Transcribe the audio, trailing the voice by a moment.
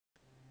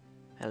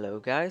Hello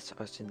guys,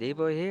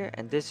 Rcdboy here,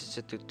 and this is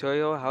a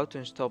tutorial how to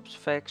install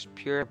Sphax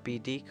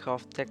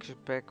pureBDcraft texture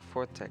pack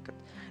for Tekkit.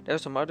 There are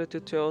some other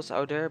tutorials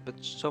out there,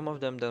 but some of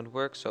them don't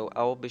work, so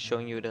I will be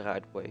showing you the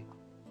right way.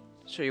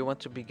 So you want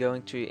to be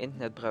going to your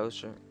internet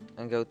browser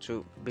and go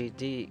to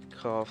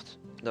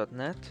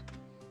bdcraft.net,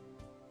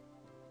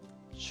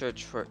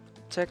 search for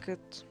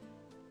Tekkit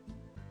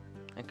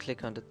and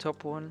click on the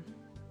top one.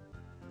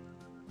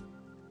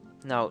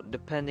 Now,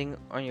 depending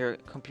on your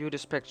computer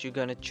specs, you're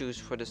gonna choose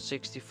for the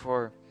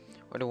 64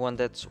 or the one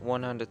that's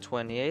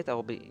 128.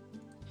 I'll be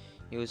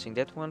using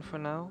that one for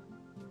now.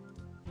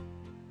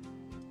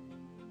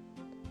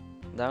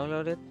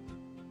 Download it.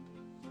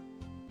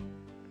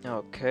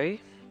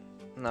 Okay,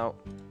 now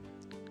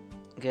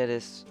get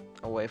this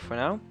away for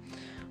now.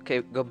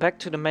 Okay, go back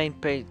to the main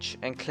page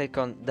and click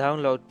on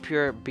download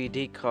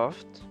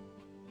pureBDcraft.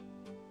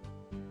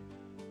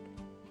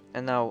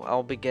 And now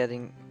I'll be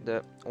getting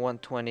the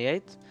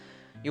 128.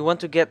 You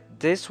want to get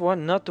this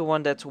one, not the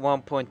one that's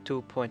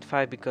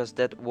 1.2.5, because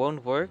that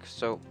won't work.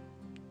 So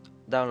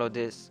download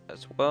this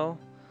as well.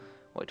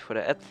 Wait for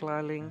the add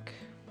file link.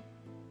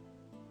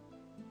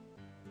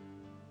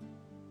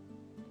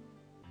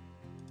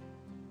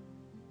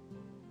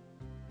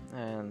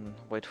 And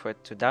wait for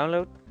it to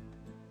download.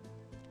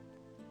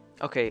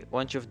 Okay,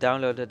 once you've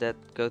downloaded that,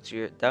 go to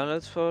your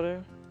downloads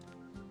folder,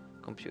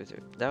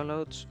 computer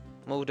downloads,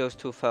 move those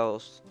two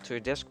files to your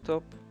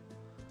desktop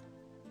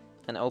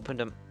and open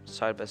them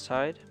side by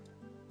side.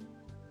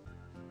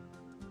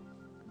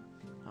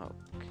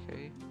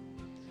 Okay.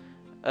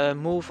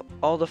 Move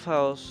all the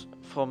files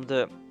from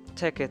the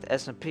Tekkit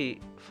SMP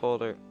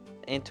folder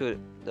into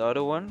the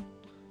other one.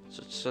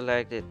 So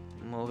select it,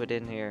 move it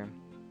in here.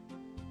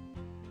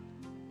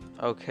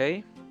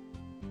 Okay.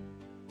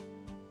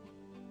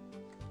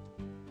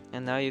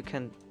 And now you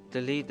can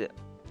delete the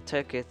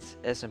Tekkit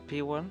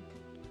SMP one.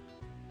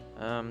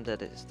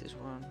 That is this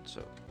one,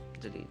 so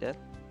delete that.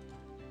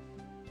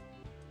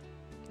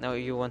 Now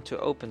you want to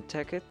open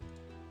Tekkit.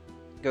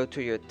 Go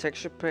to your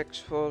texture packs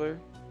folder.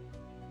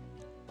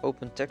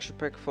 Open texture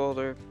pack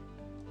folder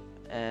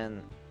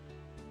and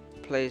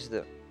place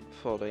the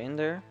folder in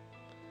there.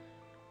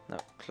 Now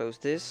close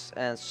this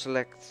and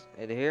select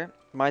it here.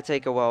 Might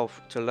take a while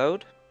to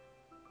load.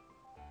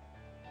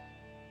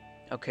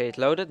 Okay, it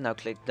loaded. Now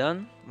click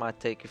done.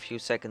 Might take a few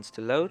seconds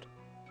to load.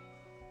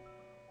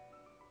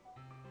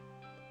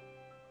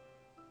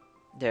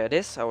 There it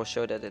is. I will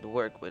show that it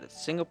worked with a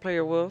single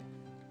player world.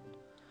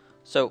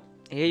 So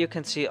here you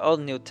can see all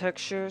the new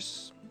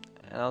textures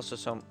and also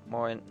some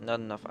more not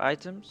enough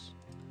items.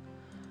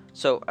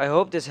 So I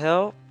hope this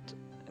helped.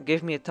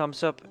 Give me a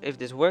thumbs up if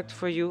this worked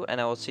for you, and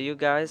I will see you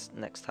guys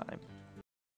next time.